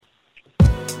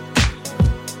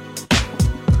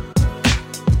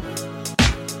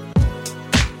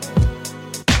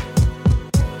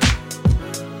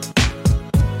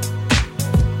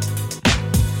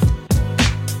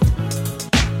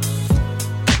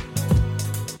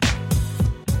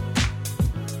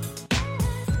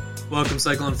Welcome,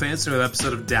 Cyclone fans, to an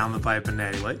episode of Down the Pipe and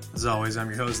Natty Light. As always, I'm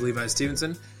your host, Levi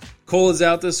Stevenson. Cole is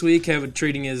out this week,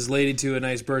 treating his lady to a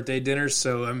nice birthday dinner,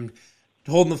 so I'm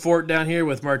holding the fort down here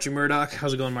with Marchie Murdoch.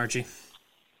 How's it going, Marchie?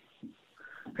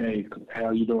 Hey, how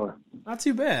you doing? Not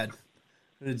too bad.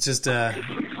 It's just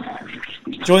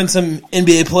joined some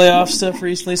NBA playoff stuff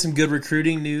recently, some good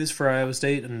recruiting news for Iowa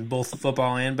State in both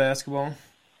football and basketball.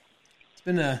 It's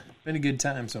been a good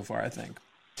time so far, I think.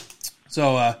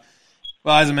 So,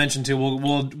 well, as I mentioned too,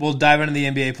 we'll dive into the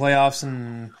NBA playoffs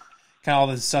and kind of all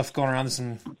the stuff going around.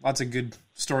 There's lots of good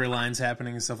storylines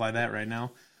happening and stuff like that right now.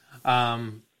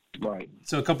 Right.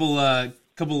 So a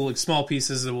couple small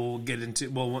pieces that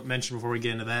we'll mention before we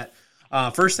get into that.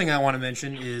 First thing I want to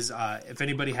mention is if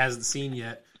anybody hasn't seen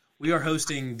yet, we are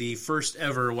hosting the first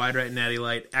ever Wide Right Natty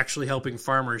Light Actually Helping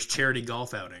Farmers charity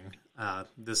golf outing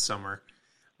this summer.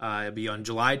 It'll be on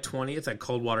July 20th at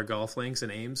Coldwater Golf Links in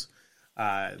Ames.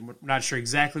 We're not sure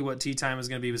exactly what tee time is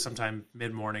going to be, but sometime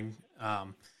mid-morning.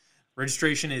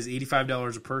 Registration is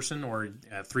 $85 a person or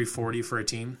 $340 for a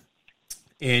team,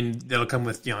 and that'll come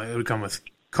with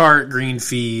cart, green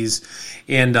fees,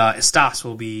 and Estas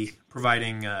will be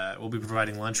providing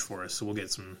lunch for us, so we'll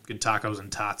get some good tacos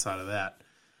and tots out of that.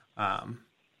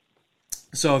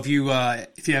 So if you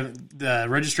have the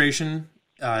registration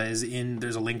is in,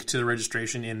 there's a link to the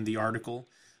registration in the article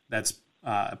that's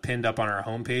pinned up on our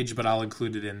homepage, but I'll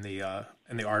include it in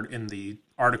the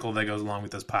article that goes along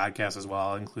with this podcast as well.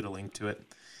 I'll include a link to it,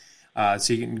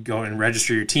 so you can go and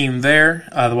register your team there.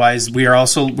 Otherwise, we're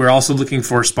also looking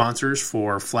for sponsors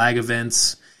for flag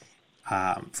events,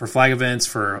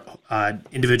 for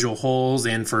individual holes,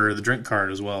 and for the drink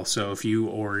card as well. So if you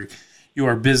or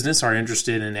your business are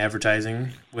interested in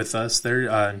advertising with us, there's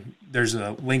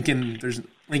a link in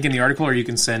the article, or you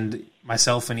can send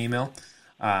myself an email.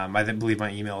 I believe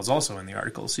my email is also in the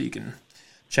article, so you can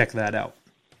check that out.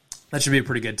 That should be a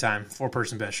pretty good time.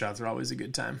 4-person best shots are always a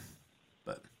good time.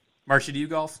 But Marcy, do you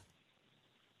golf?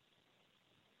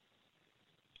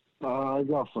 I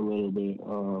golf a little bit.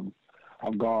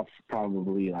 I've golfed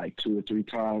probably like 2 or 3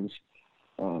 times.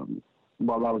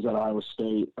 While I was at Iowa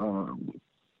State,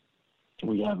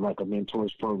 we had like a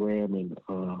mentors program, and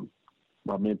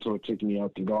my mentor took me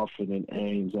out to golfing in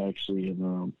Ames actually,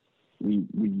 and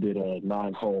we did a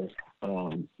 9-hole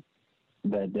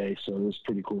that day, so it was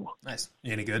pretty cool. Nice.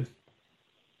 You any good?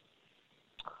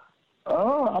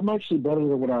 I'm actually better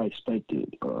than what I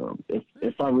expected.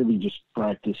 If I really just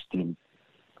practiced, then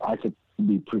I could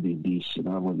be pretty decent.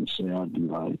 I wouldn't say I'd be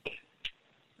like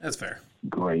that's fair,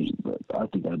 great, but I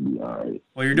think I'd be all right.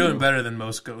 Well, you're doing better than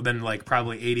like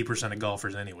probably 80% of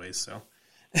golfers, anyways. So,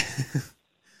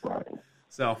 right.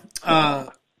 So,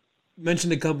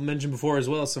 mentioned before as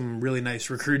well, some really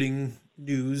nice recruiting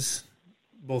news,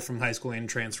 both from high school and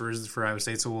transfers for Iowa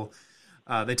State. So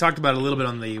they talked about it a little bit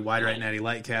on the Wide Right Natty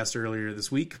Light cast earlier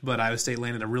this week, but Iowa State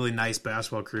landed a really nice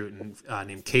basketball recruit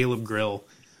named Caleb Grill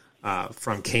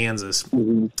from Kansas.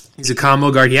 Mm-hmm. He's a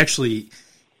combo guard. He actually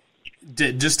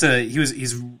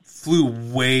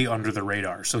flew way under the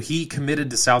radar. So he committed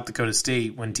to South Dakota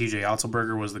State when TJ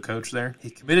Otzelberger was the coach there.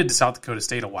 He committed to South Dakota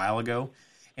State a while ago,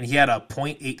 and he had a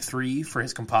 .83 for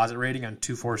his composite rating on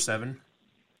 247.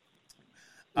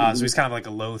 So he's kind of like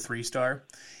a low 3-star.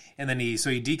 And then he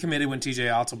decommitted when TJ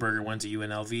Otzelberger went to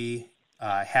UNLV,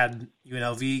 had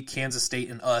UNLV, Kansas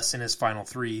State, and us in his final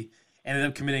 3, ended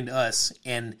up committing to us.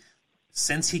 And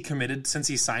since he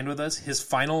signed with us, his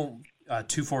final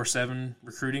 247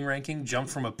 recruiting ranking jumped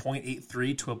from a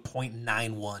 .83 to a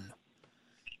 .91.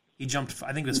 He jumped,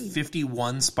 I think it was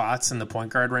 51 spots in the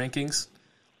point guard rankings.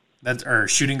 Or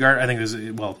shooting guard, I think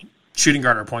it was, shooting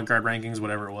guard or point guard rankings,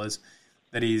 whatever it was,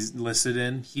 that he's listed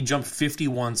in. He jumped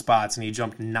 51 spots, and he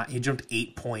jumped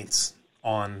 8 points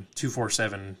on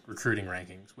 247 recruiting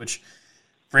rankings, which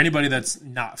for anybody that's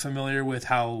not familiar with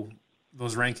how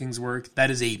those rankings work, that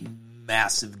is a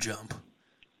massive jump.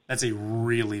 That's a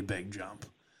really big jump,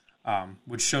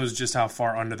 which shows just how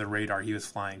far under the radar he was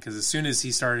flying. Because as soon as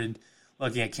he started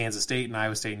looking at Kansas State and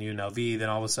Iowa State and UNLV, then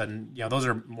all of a sudden, those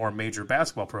are more major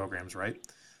basketball programs, right?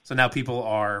 So now people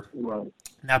are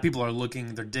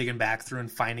looking, they're digging back through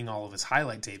and finding all of his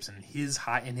highlight tapes, and his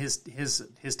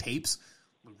tapes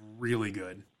look really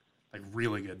good, like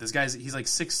really good. This he's like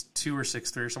 6'2" or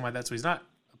 6'3" or something like that, so he's not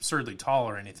absurdly tall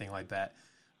or anything like that.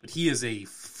 But he is a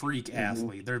freak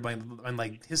athlete. They're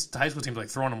like his high school team's like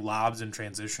throwing him lobs in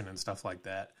transition and stuff like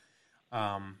that.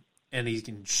 And he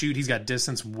can shoot. He's got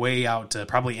distance way out to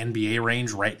probably NBA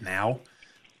range right now.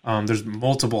 There's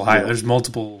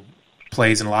multiple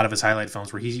plays in a lot of his highlight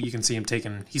films where you can see him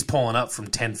he's pulling up from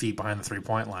 10 feet behind the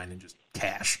 3-point line and just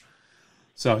cash.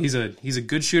 So he's a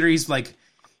good shooter.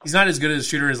 he's not as good as a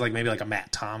shooter as like maybe like a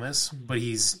Matt Thomas, but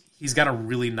he's got a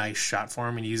really nice shot for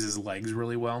him and he uses his legs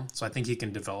really well. So I think he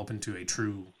can develop into a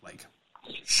true like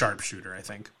sharpshooter, I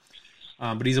think.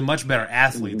 But he's a much better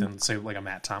athlete than say like a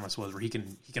Matt Thomas was, where he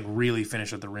can really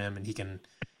finish at the rim and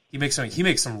he makes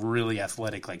some really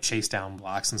athletic like chase down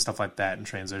blocks and stuff like that in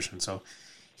transition. So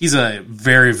he's a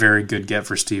very, very good get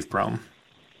for Steve Prohm.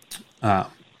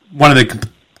 One of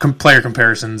the player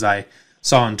comparisons I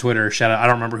saw on Twitter, shout out, I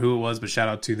don't remember who it was, but shout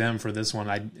out to them for this one.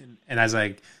 And as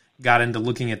I got into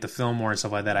looking at the film more and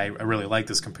stuff like that, I really like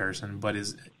this comparison. But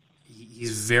he's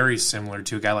very similar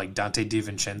to a guy like Dante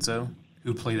DiVincenzo,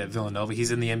 who played at Villanova.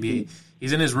 He's in the NBA.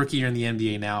 He's in his rookie year in the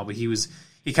NBA now, but he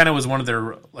kind of was one of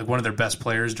their best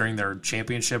players during their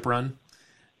championship run.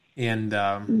 And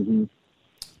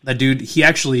that dude, he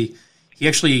actually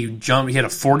jumped. He had a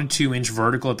 42-inch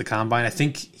vertical at the combine. I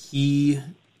think he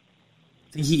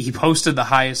posted the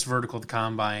highest vertical at the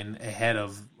combine ahead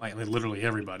of literally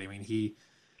everybody. I mean, he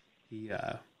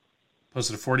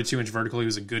posted a 42-inch vertical. He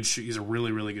was he's a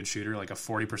really, really good shooter, like a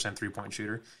 40% 3-point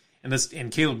shooter.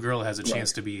 And Caleb Grill has a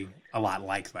chance to be a lot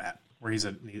like that, where he's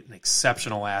an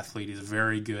exceptional athlete. He's a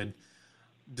very good.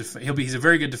 He's a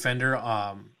very good defender.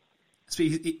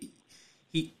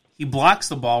 He blocks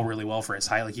the ball really well for his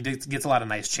height. Like he gets a lot of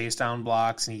nice chase down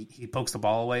blocks, and he pokes the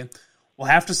ball away. We'll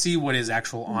have to see what his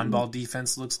actual on-ball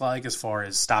defense looks like as far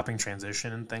as stopping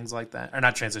transition and things like that. Or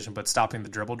not transition, but stopping the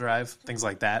dribble drive, things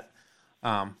like that.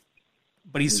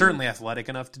 But he's certainly athletic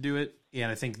enough to do it,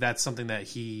 and I think that's something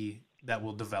that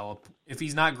will develop. If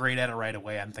he's not great at it right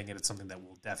away, I'm thinking it's something that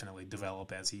will definitely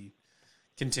develop as he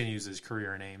continues his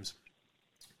career in Ames.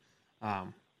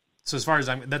 So as far as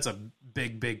that's a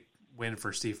big win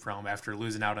for Steve Prohm after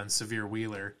losing out on Severe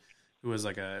Wheeler, who was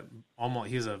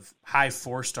he's a high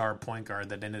 4-star point guard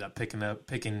that ended up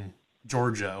picking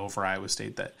Georgia over Iowa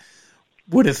State. That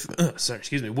would have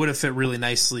fit really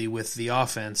nicely with the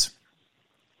offense,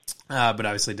 but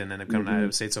obviously didn't end up coming to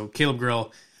Iowa State. So Caleb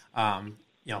Grill,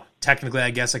 technically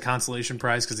I guess a consolation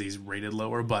prize because he's rated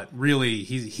lower, but really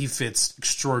he fits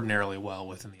extraordinarily well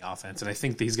within the offense, and I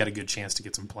think that he's got a good chance to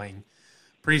get some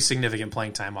pretty significant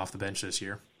playing time off the bench this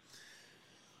year.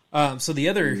 So the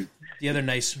other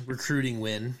nice recruiting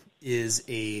win is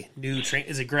a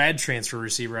grad transfer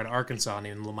receiver out of Arkansas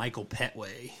named LaMichael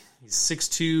Petway. He's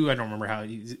 6'2". I don't remember how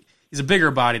he's a bigger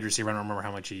bodied receiver. I don't remember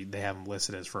how much they have him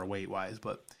listed as for a weight wise,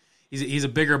 but he's a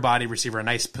bigger bodied receiver, a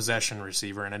nice possession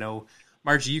receiver. And I know,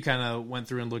 Margie, you kind of went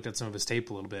through and looked at some of his tape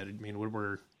a little bit. I mean, what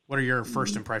are your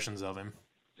first impressions of him?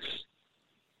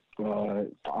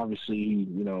 Obviously,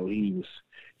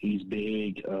 he's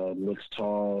big, looks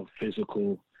tall,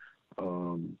 physical.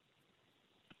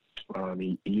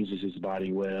 He uses his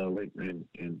body well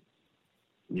and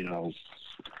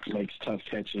makes tough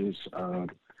catches.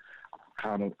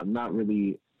 Kind of not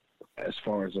really as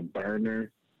far as a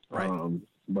burner, right.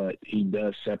 But he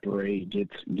does separate,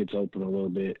 gets open a little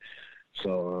bit.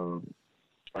 So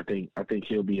I think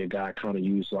he'll be a guy kind of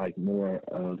used like more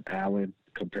of Allen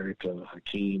compared to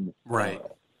Hakeem. Right.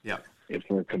 Yeah. If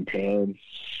we're comparing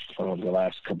the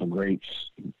last couple greats,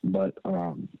 but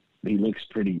he looks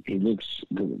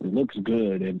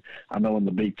good, and I know in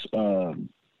the Big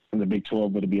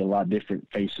 12 it'll be a lot different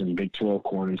facing Big 12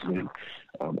 corners than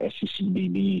SEC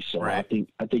DB. So right.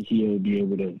 I think he'll be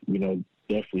able to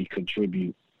definitely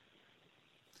contribute.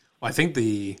 Well, I think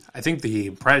the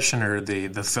impression or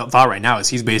the thought right now is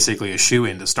he's basically a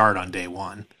shoo-in to start on day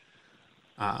one.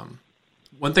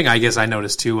 One thing I guess I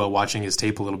noticed too while watching his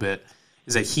tape a little bit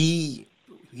is that he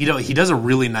does a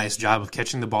really nice job of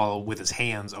catching the ball with his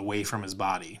hands away from his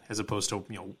body, as opposed to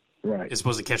right. as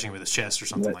opposed to catching with his chest or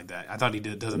something like that. I thought he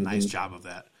does a nice job of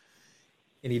that,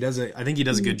 and I think he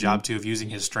does a good job too of using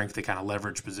his strength to kind of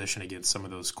leverage position against some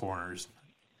of those corners.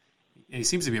 And he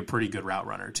seems to be a pretty good route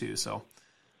runner too. So,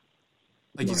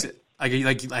 like you said, I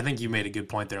think you made a good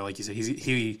point there. Like you said,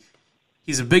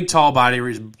 he's a big, tall body,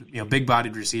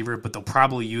 big-bodied receiver, but they'll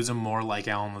probably use him more like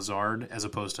Allen Lazard as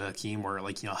opposed to Hakeem, where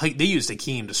they used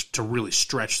Hakeem to really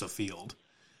stretch the field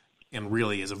and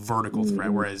really as a vertical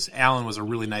threat, whereas Allen was a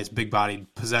really nice,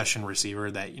 big-bodied possession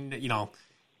receiver that you're not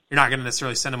going to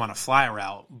necessarily send him on a fly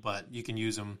route, but you can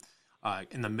use him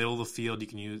in the middle of the field. You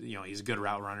can use he's a good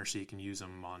route runner, so you can use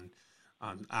him on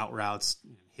out routes,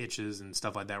 hitches, and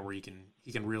stuff like that, where he can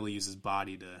really use his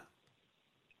body to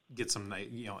get some,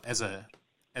 as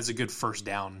a good first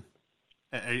down,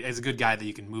 as a good guy that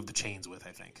you can move the chains with,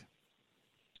 I think.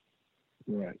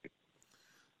 Right.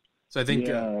 So I think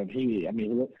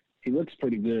he looks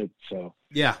pretty good. So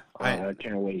yeah, I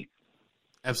can't wait.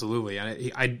 Absolutely.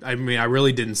 I mean, I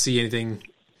really didn't see anything.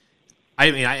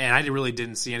 I really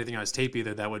didn't see anything on his tape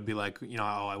either that would be like,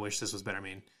 I wish this was better.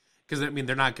 Because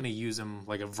they're not going to use him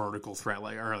like a vertical threat,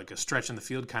 or like a stretch in the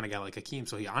field kind of guy like Hakeem.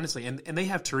 So he honestly, and they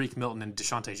have Tariq Milton and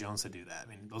Deshaunte Jones to do that.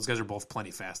 Those guys are both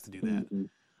plenty fast to do that.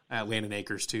 Mm-hmm. Landon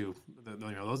Akers too.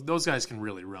 Those guys can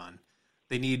really run.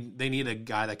 They need a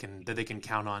guy that they can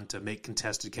count on to make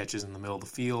contested catches in the middle of the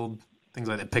field, things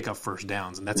like that, pick up first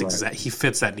downs, and that's he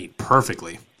fits that need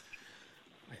perfectly.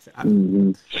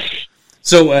 Mm-hmm.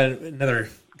 So another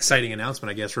exciting announcement,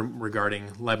 I guess, regarding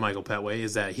Live Michael Petway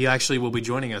is that he actually will be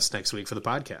joining us next week for the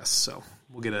podcast. So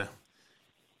we'll get to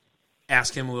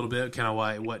ask him a little bit, kind of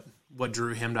what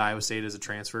drew him to Iowa State as a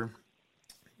transfer,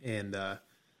 and I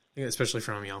think especially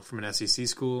from an SEC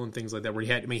school and things like that,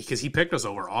 where because he picked us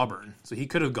over Auburn, so he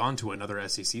could have gone to another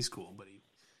SEC school, but he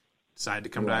decided to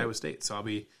come to Iowa State. So I'll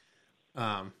be,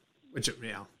 there's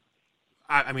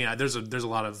a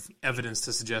lot of evidence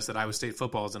to suggest that Iowa State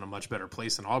football is in a much better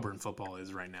place than Auburn football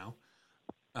is right now.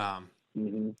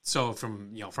 So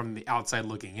from the outside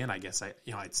looking in, I guess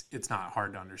it's not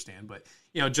hard to understand, but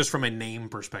just from a name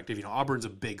perspective, Auburn's a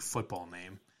big football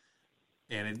name,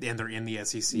 and they're in the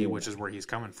SEC, which is where he's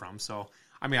coming from. So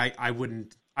I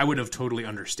would have totally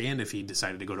understand if he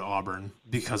decided to go to Auburn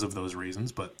because of those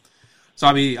reasons. But so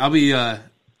I'm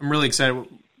really excited.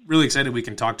 Really excited we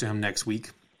can talk to him next week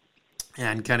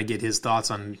and kind of get his thoughts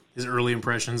on his early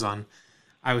impressions on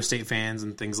Iowa State fans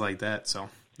and things like that. So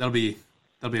that'll be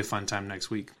a fun time next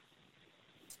week.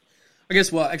 I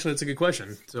guess, well, actually, that's a good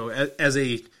question. So as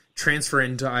a transfer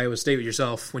into Iowa State with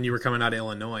yourself, when you were coming out of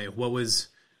Illinois,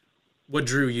 what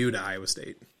drew you to Iowa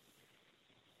State?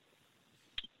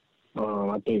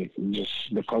 I think just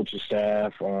the coaching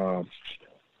staff. I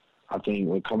think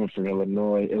when coming from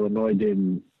Illinois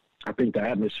didn't. I think the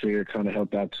atmosphere kind of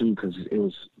helped out too because it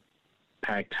was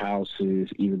packed houses,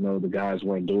 even though the guys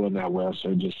weren't doing that well.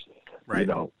 So just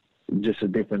just a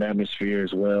different atmosphere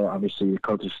as well. Obviously, the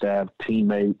coaching staff,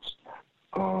 teammates.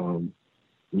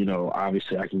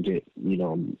 Obviously, I can get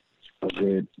a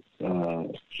good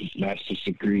master's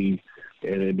degree,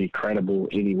 and it'd be credible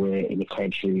anywhere in the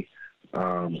country.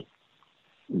 With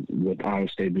Iowa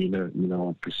State being a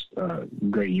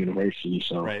great university,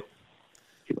 so right.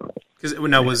 Because it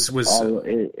was just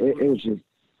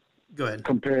go ahead.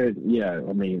 Compared,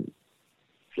 it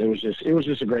was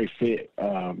just a great fit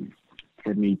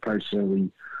for me personally.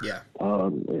 Yeah.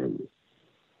 And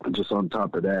just on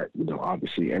top of that,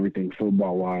 obviously everything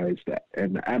football wise,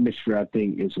 and the atmosphere I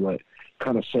think is what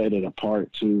kind of set it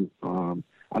apart too.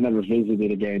 I never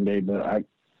visited a game day, but I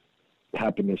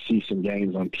happened to see some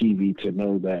games on TV to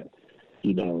know that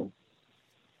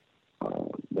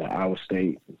that Iowa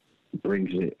State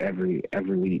brings it every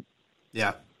week.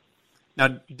 Yeah.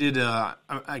 Now, did I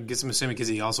guess I'm assuming because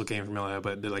he also came from Illinois,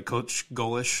 but did Coach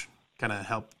Golish kind of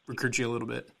help recruit you a little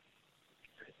bit?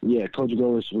 Yeah, Coach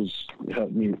Golish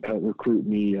helped recruit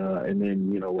me, and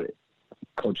then with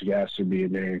Coach Gasser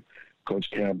being there, Coach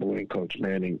Campbell and Coach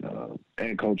Manning,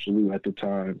 and Coach Lou at the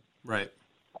time. Right.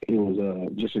 It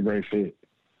was just a great fit.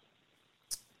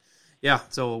 Yeah,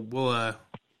 so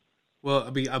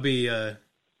I'm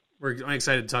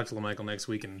excited to talk to LaMichael next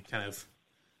week and kind of,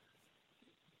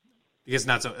 I guess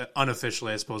not so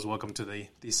unofficially, I suppose, welcome to the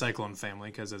Cyclone family,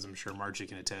 because as I'm sure Margie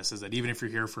can attest, is that even if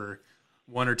you're here for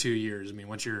 1 or 2 years,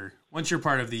 once you're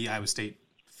part of the Iowa State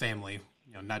family,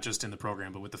 not just in the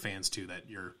program but with the fans too, that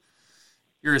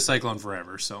you're a Cyclone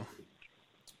forever. So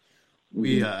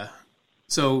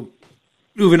so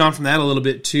moving on from that a little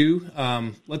bit too,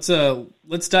 let's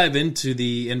dive into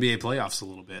the NBA playoffs a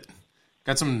little bit.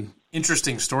 Got some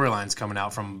interesting storylines coming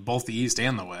out from both the East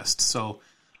and the West. So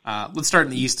let's start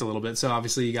in the East a little bit. So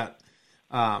obviously you got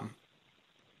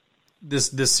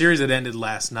this series that ended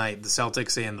last night, the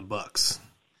Celtics and the Bucks.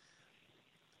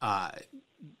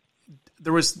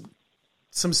 There was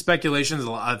some speculations,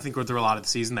 I think through a lot of the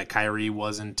season, that Kyrie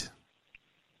wasn't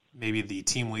maybe the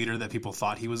team leader that people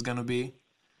thought he was going to be.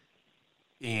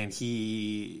 And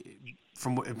he,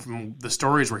 from the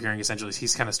stories we're hearing, essentially,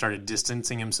 he's kind of started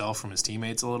distancing himself from his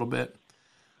teammates a little bit.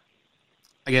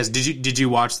 I guess, did you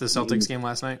watch the Celtics game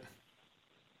last night?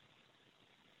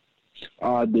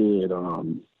 I did.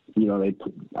 They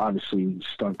obviously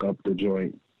stunk up the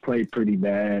joint, played pretty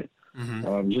bad.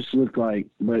 Mm-hmm. Just looked like,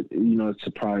 but it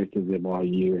surprised them all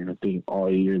year. And I think all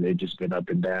year they've just been up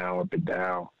and down.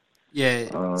 Yeah,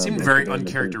 it seemed very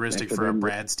uncharacteristic for a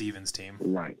Brad Stevens team.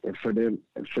 Right, and for them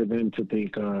to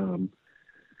think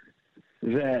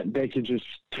that they could just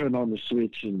turn on the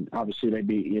switch, and obviously they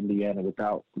beat Indiana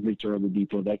without Victor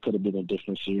Oladipo. That could have been a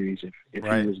different series if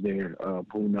right. he was there.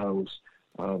 Who knows?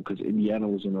 Because Indiana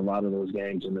was in a lot of those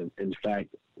games, and in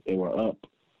fact they were up.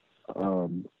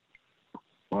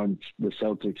 on the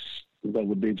Celtics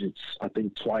double digits, I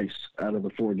think twice out of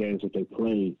the 4 games that they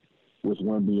played, with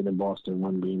one being in Boston,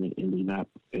 one being in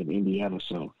Indiana.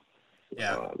 So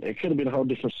it could have been a whole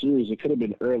different series. It could have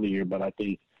been earlier, but I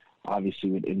think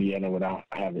obviously with Indiana without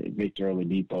having Victor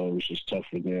Oladipo, it was just tough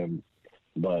for them.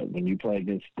 But when you play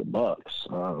against the Bucks,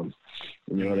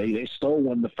 they still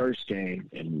won the first game,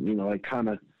 and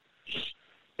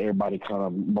everybody kind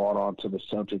of bought onto the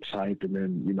Celtics hype, and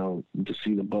then to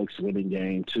see the Bucks winning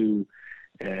game 2.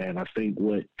 And I think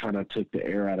what kind of took the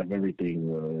air out of everything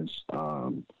was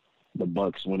the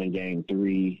Bucks winning game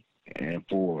 3 and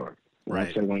 4.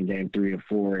 Once they won game 3 and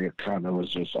 4, it kind of was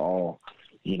just all,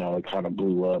 it kind of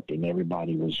blew up, and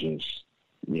everybody was just,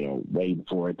 waiting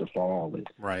for it to fall.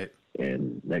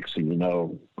 And next thing you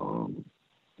know,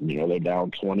 they're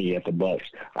down 20 at the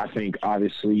Bucks. I think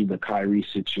obviously the Kyrie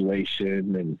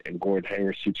situation and Gordon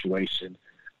Hayward situation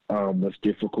was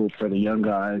difficult for the young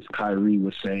guys. Kyrie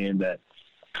was saying that,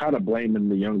 kind of blaming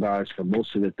the young guys for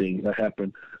most of the things that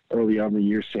happened early on in the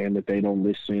year, saying that they don't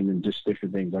listen and just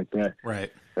different things like that.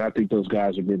 Right. And I think those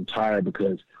guys are getting tired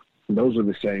because those are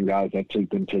the same guys that took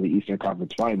them to the Eastern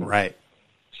Conference Finals. Right.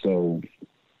 So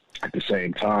at the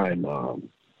same time,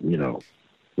 you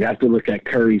have to look at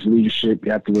Curry's leadership.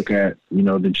 You have to look at, the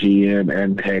GM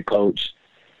and the head coach.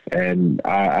 And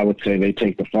I would say they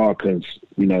take the fall because,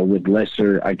 with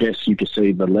lesser, I guess you could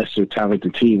say the lesser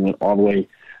talented team went all the way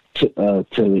to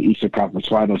the Eastern Conference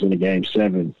Finals in the Game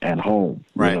 7 at home.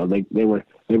 Right. They were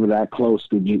that close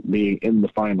to being in the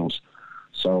finals.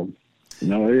 So,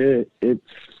 it's it's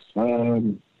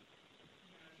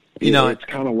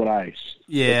kind of what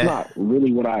it's not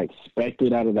really what I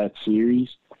expected out of that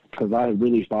series, because I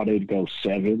really thought it'd go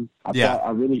 7.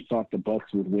 I really thought the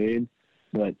Bucks would win,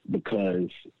 but because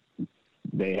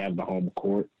they have the home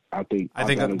court, I think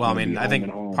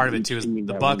part of it too is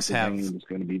the Bucks have is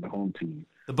going to be the home team.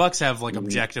 The Bucks have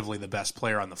objectively the best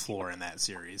player on the floor in that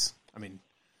series. I mean,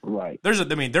 right. There's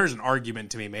an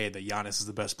argument to be made that Giannis is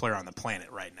the best player on the planet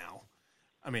right now.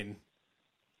 I mean,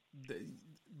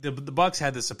 the Bucks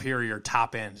had the superior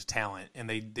top end talent, and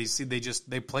they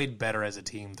played better as a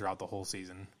team throughout the whole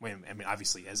season. I mean,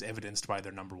 obviously, as evidenced by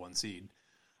their number 1 seed.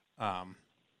 I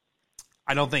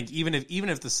don't think even if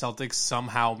the Celtics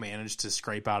somehow managed to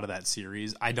scrape out of that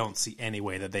series, I don't see any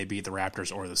way that they beat the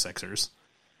Raptors or the Sixers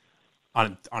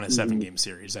on a 7-game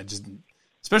series.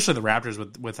 Especially the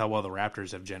Raptors with how well the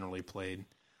Raptors have generally played,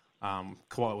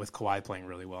 with Kawhi playing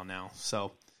really well now.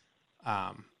 So,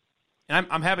 and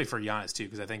I'm happy for Giannis too,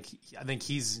 because I think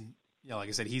he's like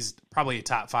I said, he's probably a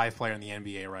top 5 player in the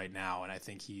NBA right now, and I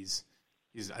think he's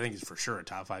for sure a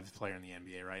top 5 player in the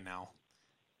NBA right now.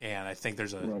 And I think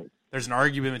there's an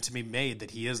argument to be made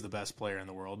that he is the best player in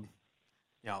the world,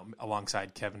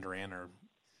 alongside Kevin Durant, or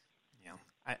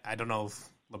I don't know if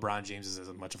LeBron James is as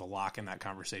much of a lock in that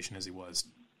conversation as he was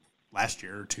last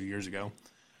year or 2 years ago.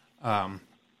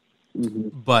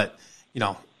 But,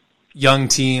 young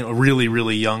team, a really,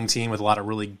 really young team with a lot of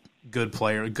really good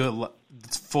players,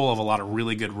 it's full of a lot of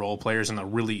really good role players and a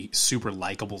really super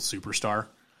likable superstar.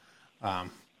 So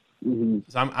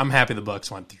I'm happy the Bucks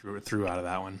went through out of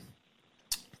that one.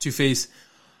 To face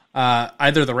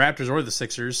either the Raptors or the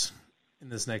Sixers in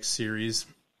this next series,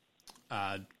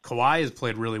 Kawhi has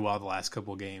played really well the last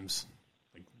couple of games,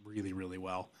 really, really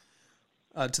well.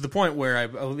 To the point where I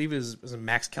believe it was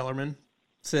Max Kellerman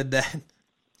said that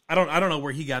I don't know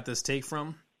where he got this take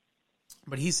from,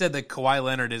 but he said that Kawhi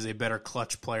Leonard is a better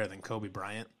clutch player than Kobe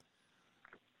Bryant.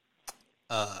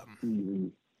 That's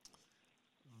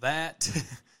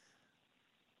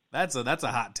a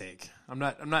hot take. I'm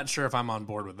not sure if I'm on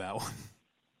board with that one.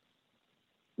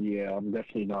 Yeah, I'm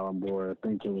definitely not on board. I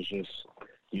think it was just,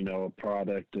 a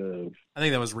product of. I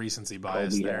think that was recency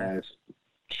bias there.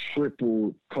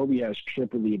 Kobe has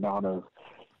triple the amount of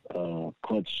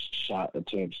clutch shot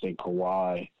attempts than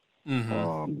Kawhi.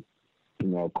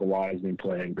 Kawhi's been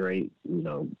playing great.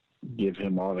 Give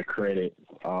him all the credit.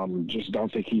 Just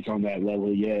don't think he's on that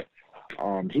level yet.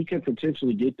 He could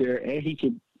potentially get there, and he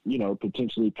could,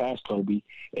 potentially pass Kobe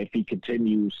if he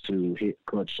continues to hit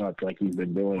clutch shots like he's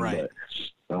been doing. Right.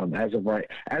 But as of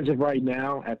right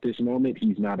now, at this moment,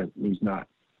 he's not a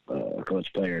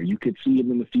clutch player. You could see him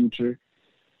in the future.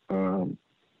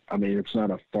 It's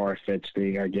not a far-fetched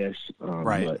thing, I guess.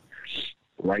 Right. But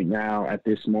right now, at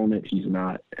this moment, he's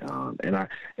not. And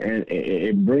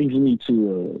it brings me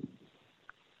to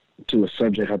a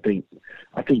subject. I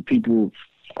think people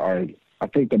are. I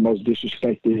think the most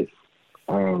disrespected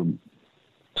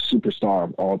superstar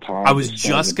of all time. I was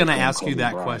just going to ask you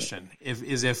that question.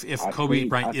 If Kobe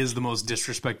Bryant is the most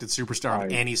disrespected superstar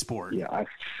of any sport. I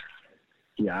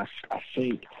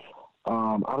think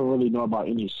I don't really know about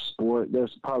any sport.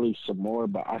 There's probably some more,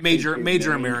 but I think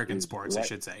Major American sports, I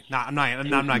should say. I'm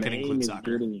not going to include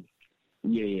soccer.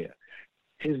 Yeah.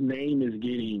 His name is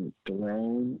getting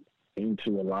thrown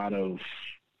into a lot of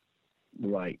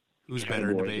like who's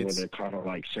better debates. Where they're kind of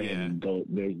like saying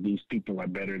these people are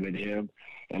better than him,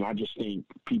 and I just think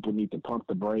people need to pump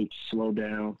the brakes, slow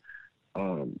down,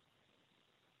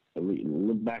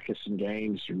 look back at some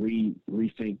games,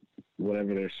 rethink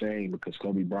whatever they're saying, because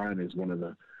Kobe Bryant is one of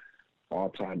the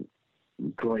all-time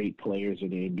great players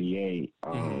in the NBA.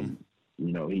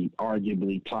 You know, he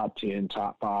arguably top 10,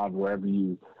 top 5, wherever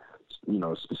you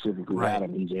specifically had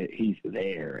him. He's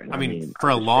there. And I mean, for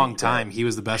a long time, he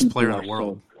was the best player in the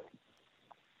world.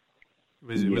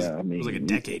 It was like a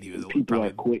decade. He was people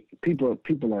are quick. People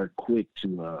are quick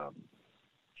to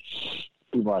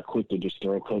just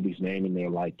throw Kobe's name in there,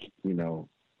 like even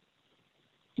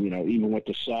with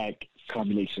the Shaq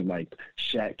combination, like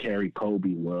Shaq carried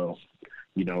Kobe. Well,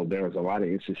 there was a lot of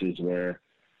instances where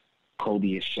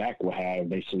Kobe and Shaq will have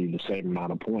basically the same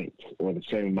amount of points or the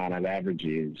same amount of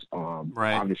averages.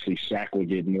 Obviously, Shaq would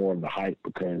get more of the hype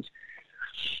because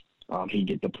he'd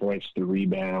get the points, the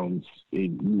rebounds,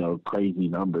 crazy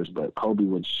numbers. But Kobe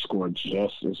would score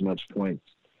just as much points.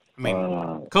 I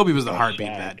mean, Kobe was the heartbeat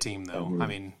of that team, though. I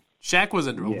mean, Shaq was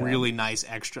a really nice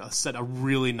extra, set a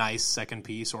really nice second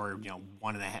piece or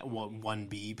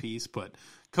 1B piece, but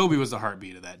Kobe was the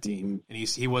heartbeat of that team, and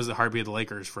he was the heartbeat of the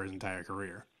Lakers for his entire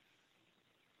career.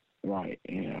 Right,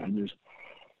 and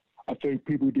I think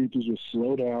people need to just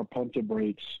slow down, pump the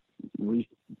brakes,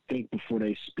 rethink before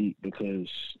they speak, because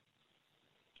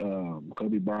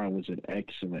Kobe Bryant was an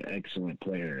excellent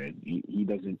player, and he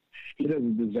doesn't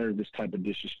deserve this type of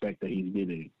disrespect that he's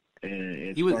getting.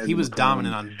 And he was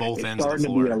dominant on both ends of the floor. It's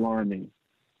starting to be alarming.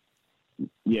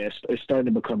 Yes, it's starting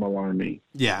to become alarming.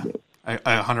 Yeah, I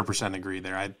 100% agree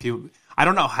there. I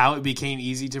don't know how it became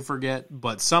easy to forget,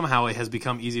 but somehow it has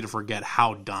become easy to forget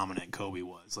how dominant Kobe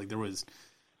was. Like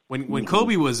when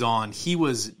Kobe was on,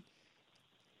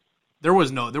 there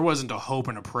wasn't a hope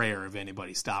and a prayer of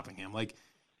anybody stopping him. Like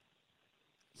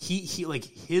he like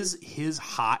his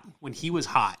hot, when he was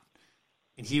hot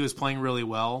and he was playing really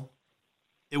well,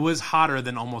 it was hotter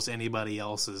than almost anybody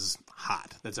else's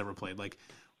hot that's ever played. Like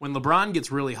when LeBron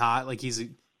gets really hot, like he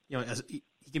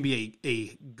can be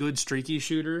a good streaky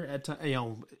shooter at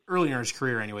earlier in his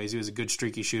career. Anyways, he was a good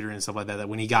streaky shooter and stuff like that. That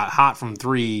when he got hot from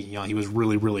three, he was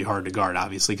really really hard to guard,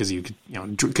 obviously, because you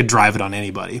could drive it on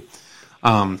anybody.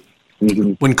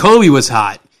 When Kobe was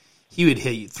hot, he would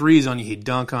hit threes on you, he'd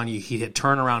dunk on you, he'd hit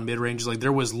turnaround mid ranges. Like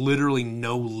there was literally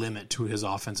no limit to his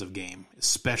offensive game,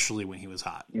 especially when he was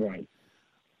hot. Right.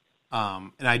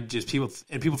 And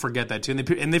people forget that too,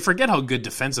 and they forget how good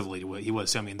defensively he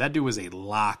was. So, I mean, that dude was a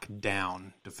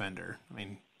lockdown defender. I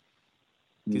mean,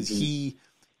 because he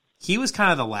was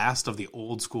kind of the last of the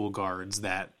old school guards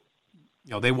that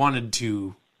they wanted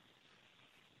to.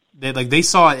 They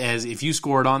saw it as if you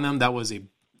scored on them, that was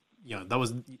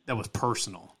that was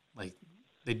personal. Like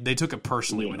they took it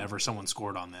personally whenever someone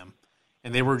scored on them,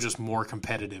 and they were just more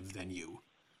competitive than you.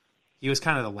 He was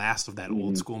kind of the last of that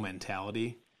old school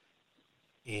mentality.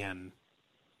 And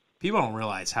people don't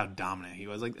realize how dominant he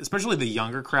was. Like, especially the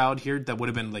younger crowd here that would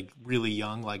have been like really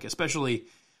young, like especially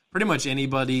pretty much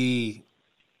anybody,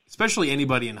 especially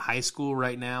anybody in high school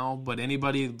right now, but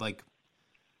anybody like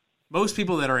most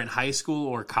people that are in high school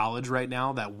or college right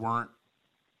now that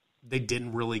they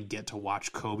didn't really get to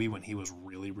watch Kobe when he was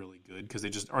really, really good because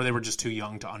they were just too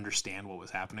young to understand what was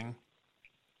happening.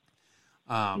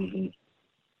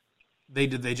 They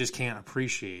just can't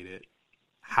appreciate it.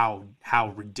 How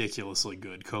ridiculously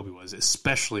good Kobe was,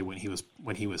 especially when he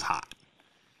was hot.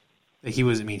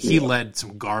 He led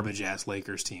some garbage ass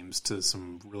Lakers teams to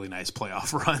some really nice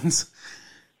playoff runs.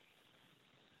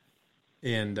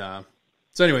 And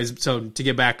so to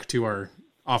get back to our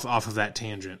off of that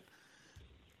tangent,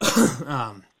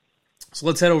 so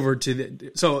let's head over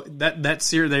to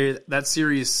that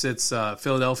series sits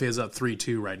Philadelphia's up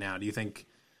 3-2 right now. Do you think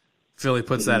Philly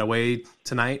puts that away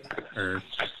tonight, or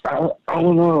I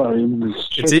don't know.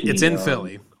 It's in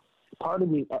Philly. Part of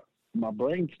me, my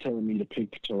brain's telling me to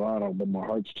pick Toronto, but my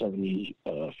heart's telling me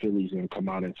Philly's gonna come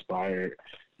out inspired,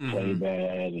 play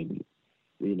bad, and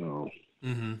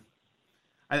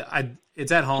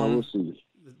It's at home. So we'll see.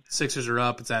 Sixers are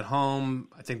up. It's at home.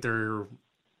 I think they're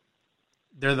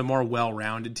the more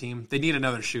well-rounded team. They need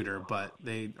another shooter, but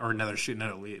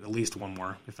at least one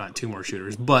more, if not two more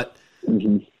shooters, but.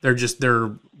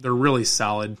 They're really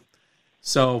solid.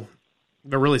 So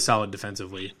they're really solid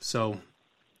defensively. So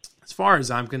as far as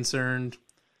I'm concerned,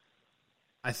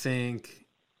 I think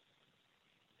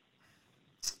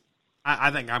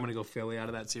I think I'm going to go Philly out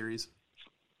of that series.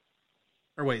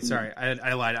 Or wait, sorry,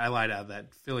 I lied out of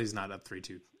that. Philly's not up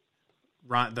 3-2.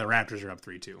 The Raptors are up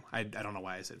 3-2. I don't know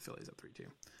why I said Philly's up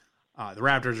 3-2. The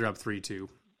Raptors are up 3-2,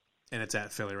 and it's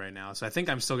at Philly right now. So I think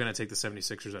I'm still going to take the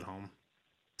 76ers at home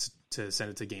to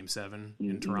send it to Game 7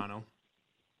 in Toronto.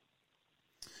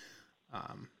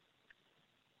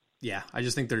 Yeah, I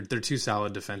just think they're too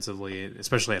solid defensively,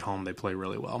 especially at home. They play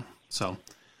really well. So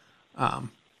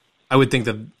I would think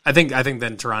that I think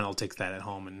then Toronto will take that at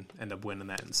home and end up winning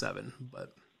that in 7.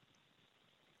 But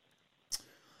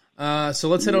so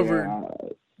let's head over.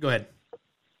 Go ahead.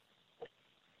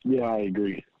 Yeah, I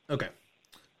agree. Okay.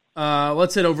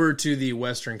 Let's head over to the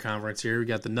Western Conference here. We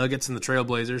got the Nuggets and the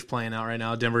Trailblazers playing out right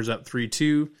now. Denver's up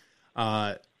 3-2.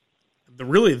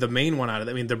 The main one out of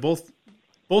it, I mean, they're both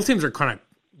teams are kind of,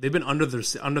 they've been under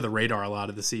the radar a lot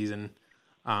of the season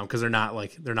because they're not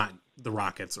the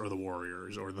Rockets or the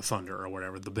Warriors or the Thunder or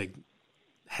whatever, the big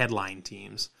headline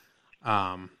teams.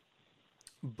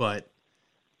 But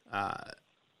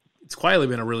it's quietly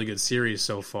been a really good series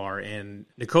so far, and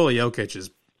Nikola Jokic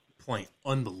is playing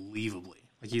unbelievably.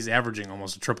 Like, he's averaging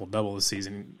almost a triple-double this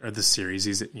season, or this series.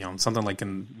 He's, something like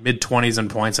in mid-20s in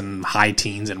points and high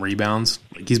teens in rebounds.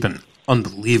 Like, he's been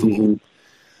unbelievable.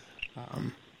 Mm-hmm.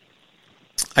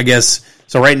 I guess,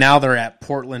 so right now they're at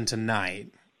Portland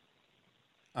tonight.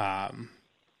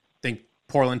 Think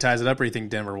Portland ties it up, or do you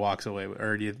think Denver walks away?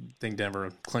 Or do you think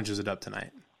Denver clinches it up tonight?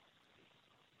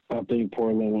 I think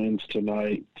Portland wins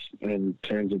tonight and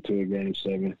turns it to a Game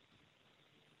 7.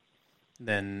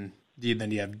 Then do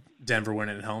you have Denver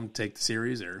winning at home to take the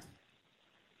series, or?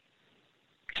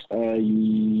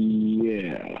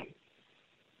 Yeah.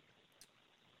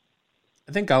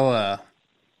 I think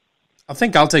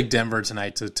I'll take Denver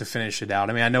tonight to finish it out.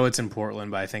 I mean, I know it's in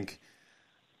Portland, but I think,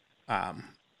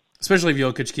 especially if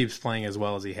Jokic keeps playing as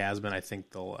well as he has been, I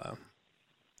think they'll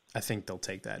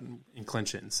take that and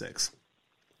clinch it in 6.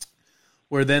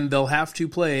 Where then they'll have to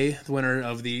play the winner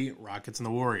of the Rockets and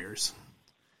the Warriors.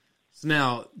 So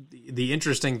now, the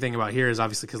interesting thing about here is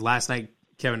obviously because last night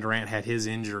Kevin Durant had his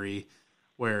injury,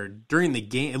 where during the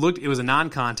game it was a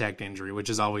non-contact injury, which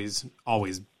is always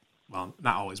well,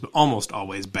 not always, but almost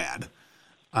always bad,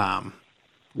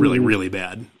 really really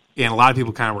bad. And a lot of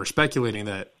people kind of were speculating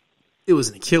that it was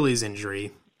an Achilles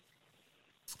injury.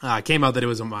 It came out that it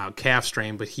was a mild calf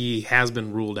strain, but he has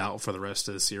been ruled out for the rest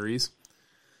of the series.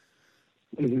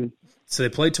 Mm-hmm. So they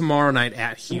play tomorrow night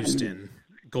at Houston.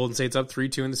 Golden State's up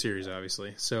 3-2 in the series,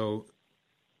 obviously. So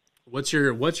what's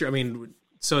your I mean,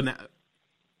 so now,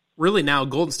 really now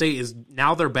Golden State is,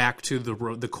 now they're back to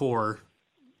the core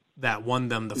that won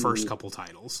them the first couple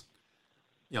titles.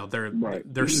 Their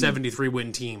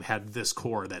 73-win team had this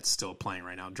core that's still playing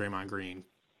right now: Draymond Green,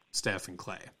 Steph, and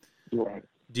Clay. Right.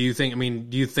 Do you think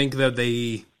that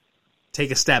they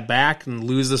take a step back and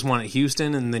lose this one at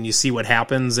Houston, and then you see what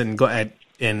happens and go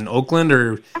in Oakland,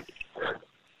 or?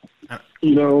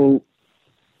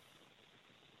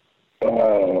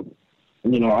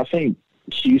 I think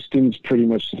Houston's pretty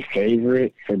much the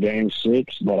favorite for Game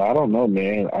 6, but I don't know,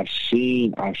 man. I've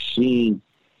seen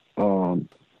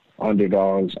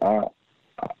underdogs.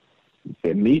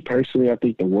 Me personally, I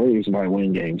think the Warriors might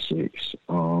win Game 6.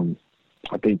 I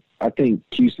think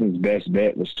Houston's best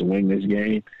bet was to win this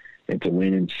game and to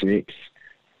win in 6.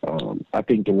 I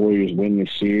think the Warriors win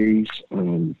this series.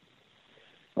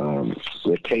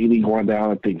 With KD going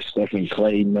down, I think Stephen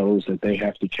Clay knows that they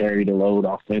have to carry the load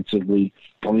offensively.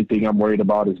 The only thing I'm worried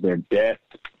about is their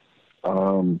depth.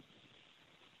 Stephen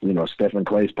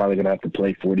Clay's probably going to have to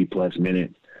play 40-plus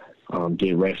minutes,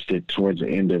 get rested towards the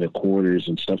end of the quarters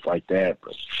and stuff like that.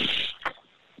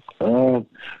 But,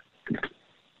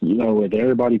 with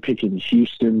everybody picking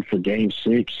Houston for Game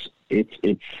 6,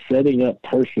 it's setting up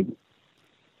perfectly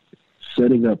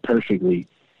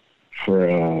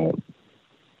for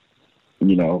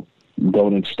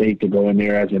Golden State to go in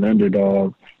there as an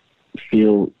underdog,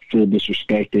 feel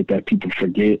disrespected, that people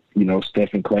forget,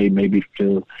 Stephen Clay maybe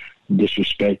feel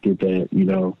disrespected that,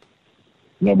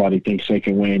 nobody thinks they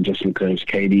can win just because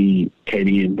KD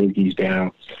and Boogie's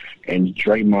down. And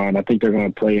Draymond, I think they're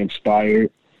going to play inspired.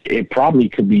 It probably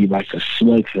could be like a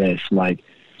slugfest. Like,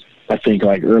 I think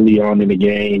like early on in the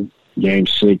game, Game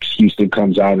 6, Houston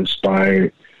comes out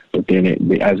inspired, but then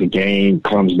as the game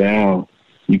comes down,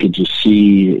 you could just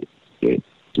see it,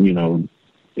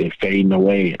 it fading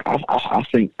away. I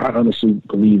honestly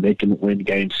believe they can win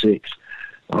Game 6.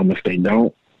 If they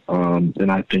don't, then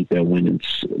I think they'll win in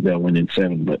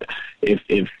 7. But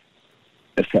if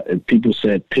people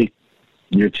said pick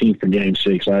your team for Game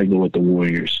 6, I'd go with the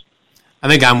Warriors. I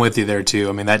think I'm with you there too.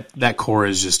 I mean, that core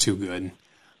is just too good.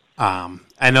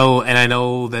 I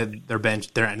know that their bench.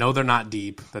 I know they're not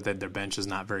deep. That their bench is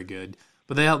not very good.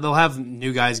 But they'll have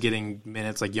new guys getting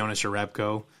minutes like Jonas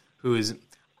Jerebko, who is,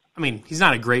 I mean, he's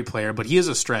not a great player, but he is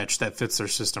a stretch that fits their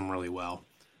system really well.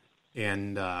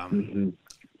 And I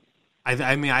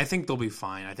think they'll be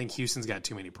fine. I think Houston's got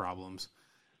too many problems.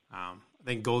 I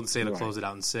think Golden State will close it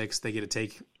out in 6. They get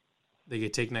to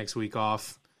take next week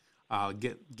off.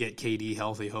 Get KD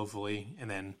healthy, hopefully, and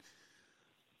then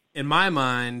in my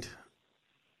mind,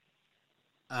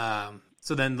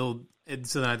 so then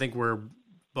I think we're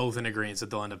both in agreement that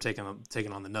they'll end up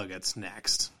taking on the Nuggets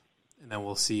next, and then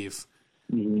we'll see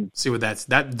what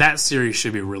that series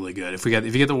should be really good. If you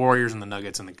get the Warriors and the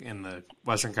Nuggets in the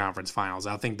Western Conference Finals,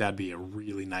 I think that'd be a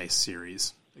really nice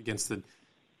series against the.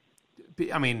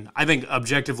 I mean, I think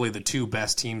objectively the two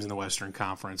best teams in the Western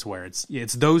Conference, where it's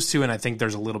those two, and I think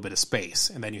there's a little bit of space,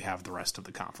 and then you have the rest of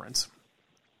the conference.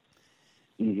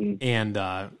 Mm-hmm.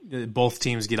 And both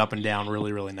teams get up and down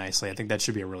really, really nicely. I think that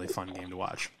should be a really fun game to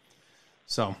watch.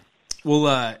 So we'll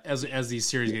as these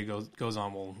series goes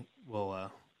on,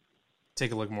 we'll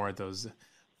take a look more at those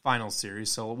final series.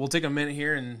 So we'll take a minute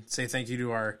here and say thank you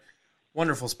to our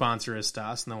wonderful sponsor,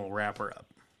 Estas, and then we'll wrap her up.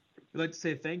 We'd like to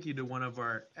say thank you to one of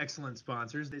our excellent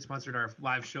sponsors. They sponsored our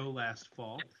live show last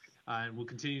fall, and will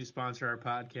continue to sponsor our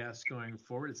podcast going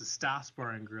forward. It's a Stas Bar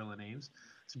and Grill in Ames.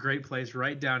 It's a great place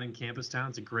right down in Campus Town.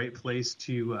 It's a great place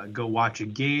to go watch a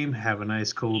game, have a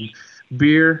nice cold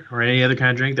beer, or any other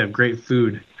kind of drink. They have great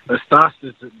food. Stas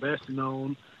is best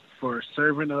known for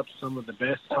serving up some of the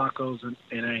best tacos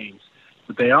in Ames.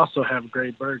 But they also have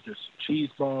great burgers,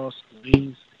 cheese balls,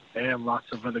 wings, and lots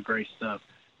of other great stuff.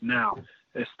 Now,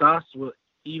 Estas will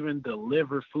even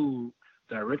deliver food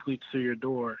directly to your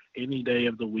door any day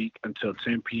of the week until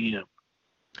 10 p.m.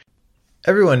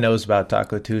 Everyone knows about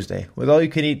Taco Tuesday, with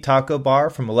all-you-can-eat taco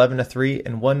bar from 11 to 3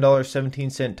 and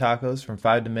 $1.17 tacos from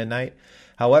 5 to midnight.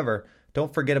 However,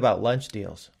 don't forget about lunch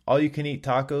deals. All-you-can-eat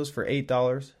tacos for $8,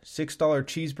 $6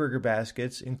 cheeseburger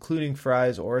baskets, including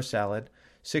fries or a salad,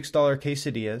 $6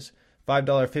 quesadillas,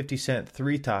 $5.50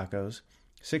 3 tacos,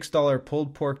 $6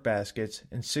 pulled pork baskets,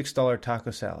 and $6 taco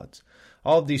salads.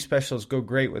 All of these specials go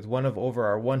great with one of over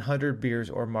our 100 beers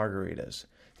or margaritas.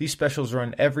 These specials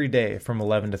run every day from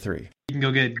 11 to 3. You can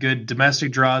go get good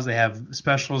domestic draws. They have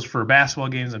specials for basketball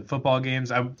games and football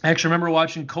games. I actually remember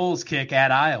watching Cole's kick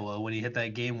at Iowa when he hit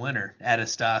that game winner at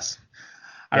Estas.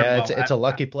 It's a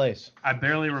lucky place. I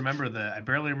barely remember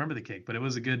the kick, but it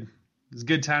was a good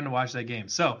time to watch that game.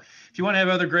 So if you want to have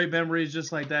other great memories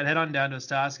just like that, head on down to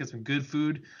Estas, get some good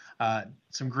food,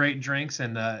 some great drinks,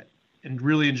 and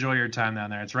really enjoy your time down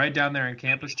there. It's right down there in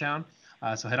Campus Town.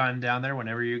 So head on down there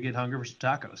whenever you get hungry for some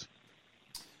tacos.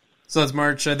 So it's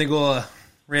March. I think we'll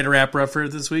ready to wrap her up for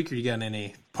this week, or you got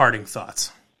any parting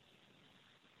thoughts?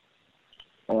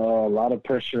 A lot of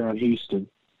pressure on Houston.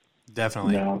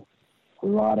 Definitely. Now, a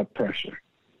lot of pressure.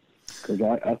 Because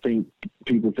I think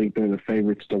people think they're the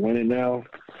favorites to win it now.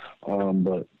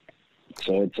 But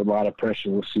so it's a lot of pressure.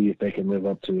 We'll see if they can live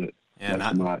up to it. Yeah,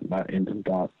 that's my ending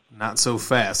thought. Not so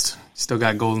fast. Still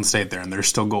got Golden State there, and they're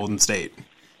still Golden State.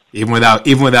 Even without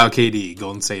KD,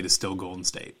 Golden State is still Golden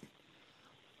State.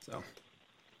 So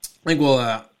I think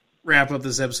we'll wrap up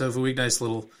this episode for a week. Nice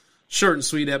little short and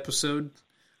sweet episode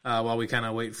while we kind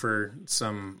of wait for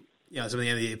some of the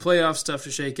NBA playoff stuff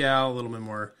to shake out, a little bit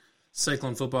more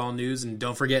Cyclone football news. And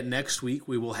don't forget, next week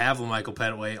we will have LaMichael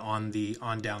Petway on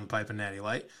Down the Pipe and Natty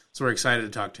Light. So we're excited to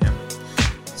talk to him.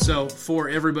 So for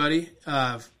everybody,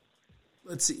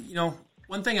 let's see.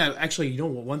 One thing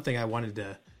I wanted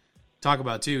to talk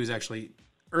about too is actually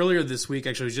earlier this week,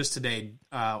 actually just today,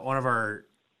 one of our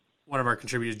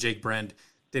contributors, Jake Brend,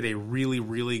 did a really,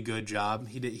 really good job.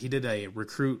 He did a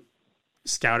recruit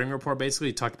scouting report. Basically,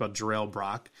 he talked about Jarrell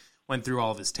Brock, went through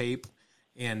all of his tape,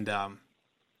 and kind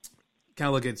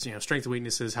of look at strengths and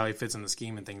weaknesses, how he fits in the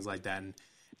scheme, and things like that. And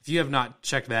if you have not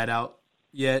checked that out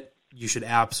yet, you should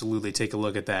absolutely take a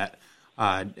look at that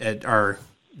at our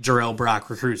Jarrell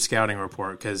Brock recruit scouting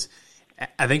report, because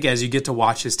I think as you get to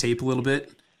watch his tape a little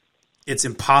bit, it's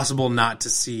impossible not to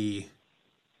see.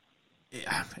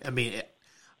 I mean,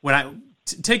 when I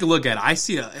take a look at it, I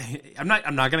see I'm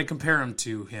not going to compare him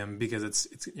to him because it's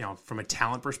from a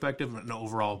talent perspective and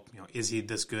overall, is he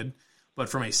this good? But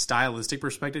from a stylistic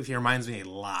perspective, he reminds me a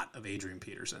lot of Adrian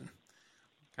Peterson.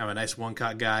 Kind of a nice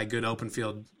one-cut guy, good open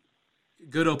field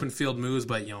moves,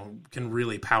 but can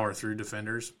really power through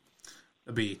defenders.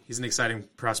 He's an exciting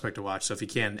prospect to watch. So if you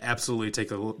can, absolutely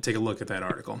take a look at that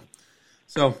article.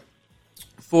 So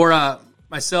for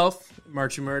myself,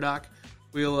 Marchie Murdoch,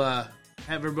 we'll have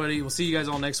everybody. We'll see you guys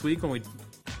all next week when we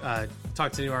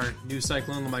talk to our new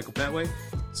Cyclone, LaMichael Petway.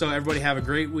 So everybody have a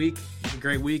great week, a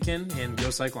great weekend, and go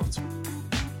Cyclones.